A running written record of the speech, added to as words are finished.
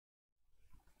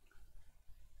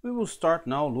We will start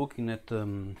now looking at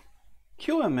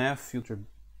QMF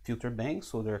filter banks.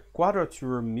 So they're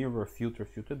quadrature mirror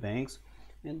filter banks,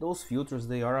 and those filters,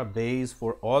 they are a base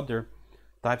for other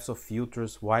types of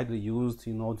filters widely used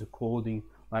in audio coding,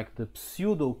 like the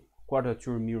pseudo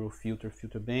quadrature mirror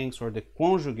filter banks, or the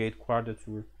conjugate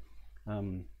quadrature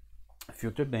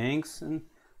filter banks. And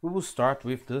we will start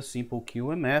with the simple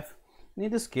QMF. And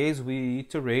in this case, we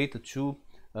iterate a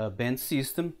two-band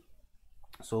system.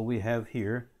 So we have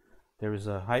here, there is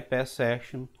a high pass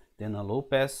section, then a low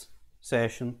pass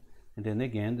section, and then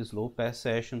again this low pass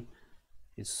section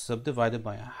is subdivided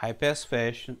by a high pass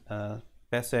section,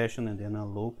 and then a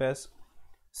low pass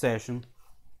section.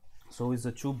 So it's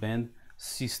a two-band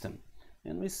system,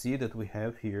 and we see that we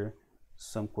have here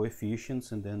some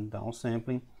coefficients and then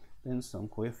downsampling, then some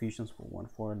coefficients, for one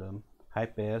for the high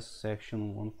pass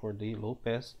section, one for the low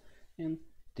pass, and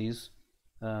this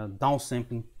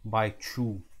downsampling by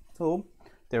 2. So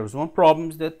there is one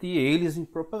problem, is that the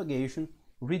aliasing propagation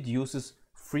reduces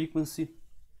frequency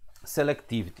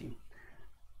selectivity.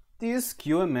 These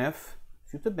QMF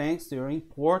filter banks, they are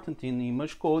important in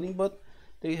image coding, but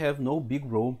they have no big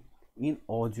role in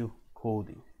audio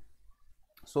coding.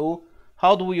 So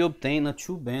how do we obtain a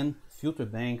two-band filter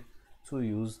bank to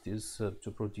use this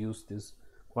to produce this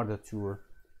quadrature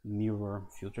mirror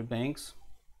filter banks,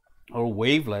 or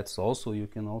wavelets? Also, you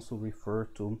can also refer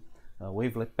to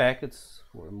wavelet packets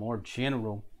for a more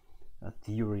general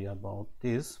theory about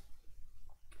this.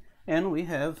 And we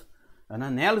have an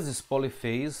analysis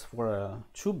polyphase for a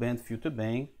two-band filter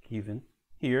bank given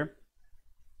here.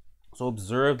 So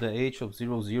observe the h of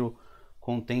 0, 0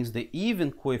 contains the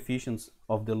even coefficients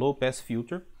of the low pass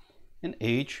filter, and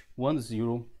h 1,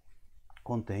 0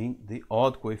 contain the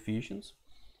odd coefficients,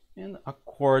 and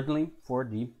accordingly for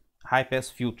the high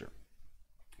pass filter.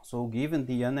 So given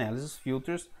the analysis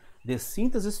filters, the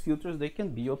synthesis filters, they can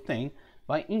be obtained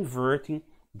by inverting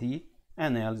the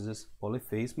analysis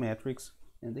polyphase matrix,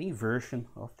 and the inversion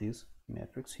of this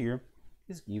matrix here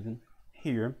is given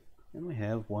here, and we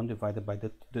have 1 divided by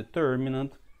the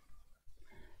determinant.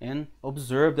 And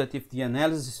observe that if the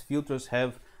analysis filters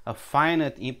have a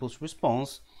finite impulse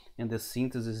response and the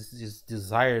synthesis is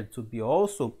desired to be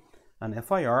also an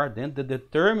FIR, then the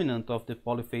determinant of the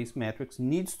polyphase matrix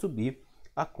needs to be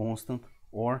a constant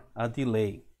or a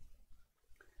delay.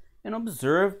 And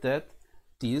observe that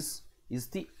this is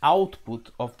the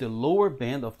output of the lower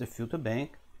band of the filter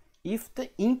bank if the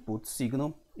input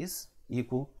signal is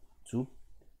equal to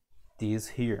this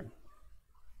here.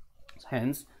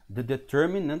 Hence, the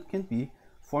determinant can be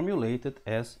formulated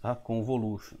as a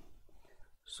convolution.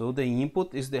 So the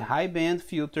input is the high band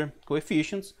filter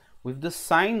coefficients with the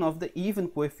sign of the even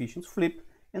coefficients flipped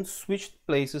and switched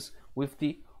places with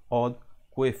the odd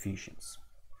coefficients.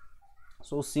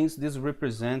 So since this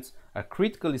represents a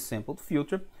critically sampled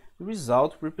filter, the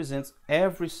result represents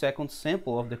every second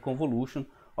sample of the convolution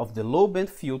of the low band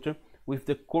filter with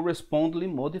the correspondingly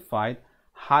modified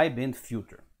high band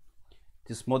filter.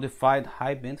 This modified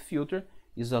high band filter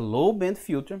is a low band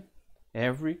filter,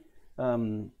 every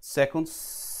second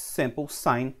sample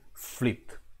sign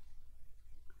flipped.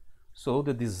 So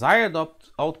the desired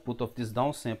output of this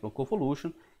downsample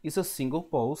convolution is a single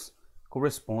pulse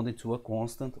corresponding to a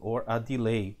constant or a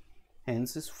delay,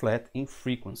 hence is flat in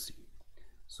frequency.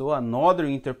 So another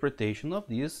interpretation of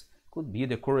this could be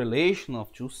the correlation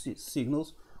of two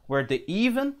signals where the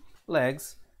even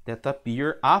lags that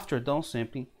appear after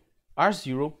downsampling are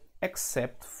 0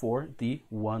 except for the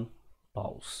 1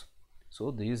 pulse.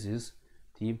 So this is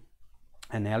the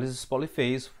analysis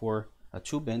polyphase for a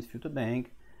two-band filter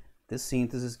bank. The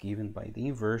synthesis given by the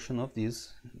inversion of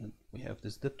this. We have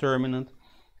this determinant,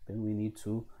 then we need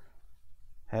to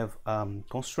have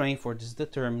constraint for this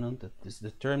determinant, that this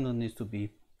determinant needs to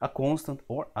be a constant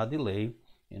or a delay,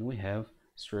 and we have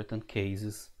certain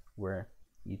cases where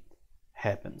it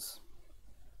happens.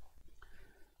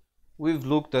 We've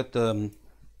looked at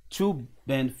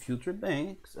two-band filter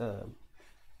banks,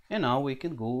 and now we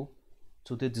can go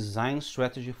to the design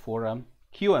strategy for a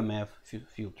QMF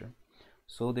filter.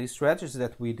 So the strategy is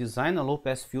that we design a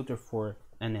low-pass filter for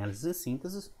analysis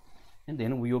synthesis, and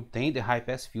then we obtain the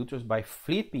high-pass filters by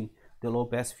flipping the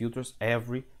low-pass filters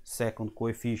every second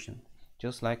coefficient,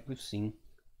 just like we've seen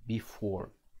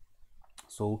before.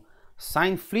 So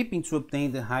sign flipping to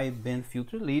obtain the high band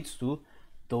filter leads to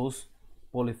those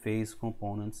polyphase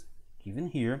components given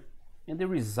here, and the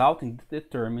resulting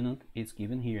determinant is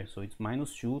given here. So it's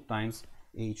 -2 times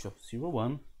h of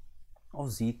 0,1 of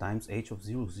z times h of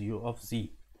 0,0 of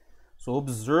z. So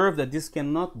observe that this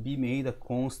cannot be made a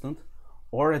constant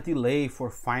or a delay for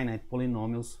finite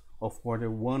polynomials of order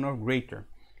 1 or greater.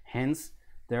 Hence,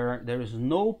 there is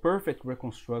no perfect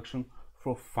reconstruction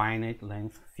for finite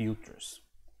length filters.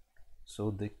 So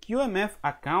the QMF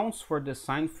accounts for the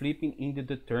sign flipping in the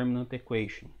determinant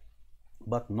equation,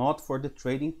 but not for the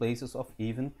trading places of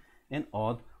even and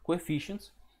odd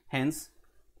coefficients. Hence,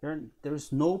 there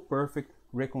is no perfect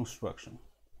reconstruction.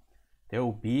 There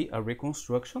will be a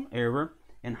reconstruction error,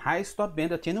 and high stop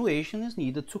band attenuation is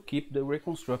needed to keep the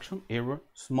reconstruction error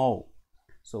small.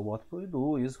 So what we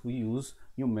do is we use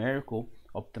numerical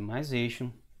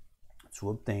optimization to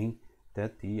obtain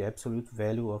that the absolute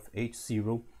value of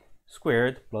h0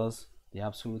 squared plus the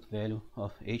absolute value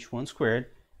of h1 squared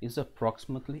is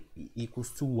approximately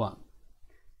equals to 1.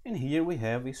 And here we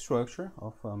have a structure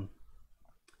of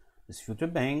this filter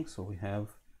bank. So we have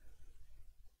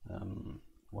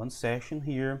one session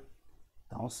here,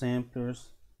 downsamplers,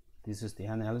 this is the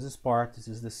analysis part, this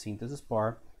is the synthesis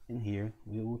part, and here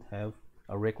we would have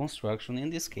a reconstruction. In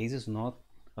this case, it's not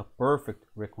a perfect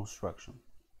reconstruction.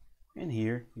 And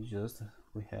here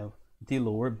we have the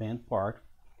lower band part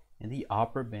and the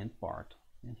upper band part,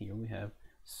 and here we have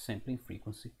sampling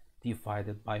frequency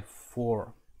divided by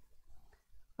 4.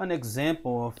 An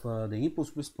example of the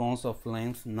impulse response of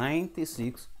length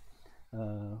 96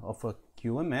 of a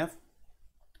QMF,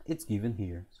 it's given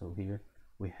here. So here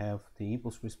we have the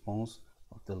impulse response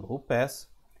of the low pass,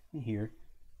 and here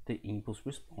the impulse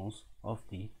response of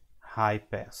the high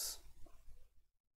pass.